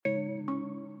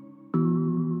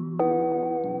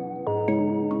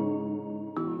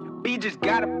he just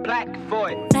got a plaque for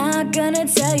it. Not gonna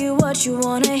tell you what you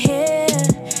wanna hear.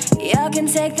 Y'all can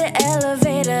take the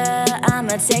elevator,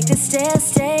 I'ma take the stairs.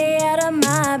 Stay out of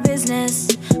my business.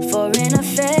 Foreign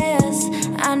affairs,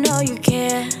 I know you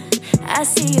care. I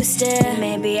see you stare.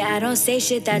 Maybe I don't say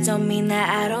shit, that don't mean that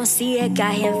I don't see it.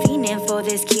 Got him fiending for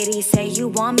this kitty. Say you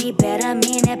want me, better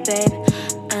mean it, babe.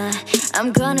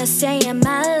 I'm gonna stay in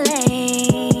my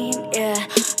lane, yeah.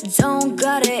 Don't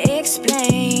gotta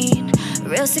explain.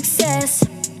 Real success,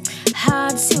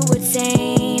 hard to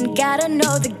attain. Gotta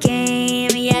know the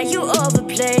game, yeah, you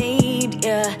overplayed,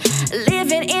 yeah.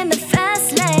 Living in the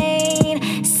fast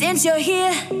lane. Since you're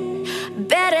here,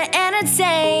 better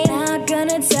entertain. Not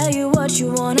gonna tell you what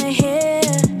you wanna hear.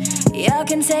 Y'all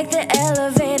can take the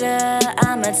elevator,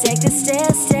 I'ma take the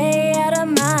stairs. Stay out of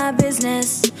my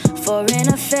business. Foreign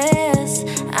affairs,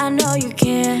 I know you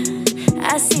care.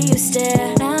 I see you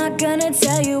stare. Not gonna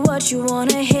tell you what you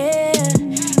wanna hear.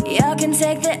 Y'all can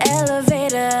take the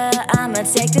elevator, I'ma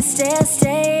take the stairs.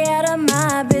 Stay out of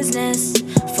my business.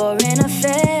 Foreign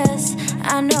affairs,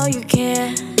 I know you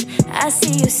care. I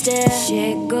see you stare.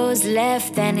 Shit goes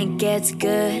left and it gets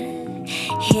good.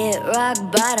 Hit rock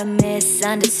bottom,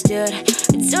 misunderstood.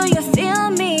 Do you feel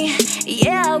me?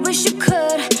 Yeah, I wish you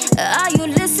could. Are you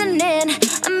listening?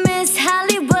 Miss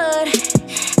Hollywood.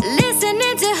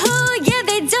 Listening to who? Yeah,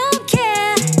 they don't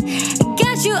care.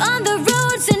 Got you on the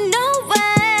road to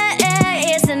nowhere.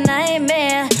 It's a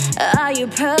nightmare. Are you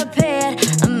prepared?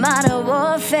 Modern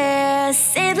warfare.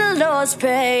 Say the Lord's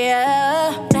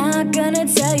Prayer. Not gonna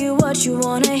tell you what you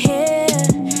wanna hear.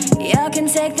 Y'all can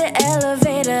take the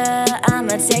elevator,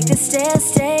 I'ma take the stairs.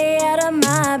 Stay out of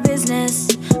my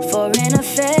business. Foreign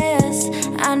affairs,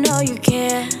 I know you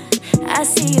care. I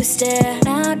see you stare.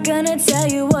 Not gonna tell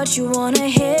you what you wanna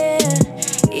hear.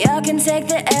 Y'all can take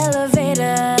the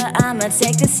elevator, I'ma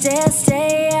take the stairs.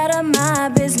 Stay out of my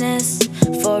business.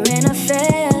 Foreign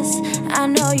affairs, I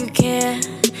know you care.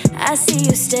 I see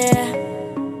you stare.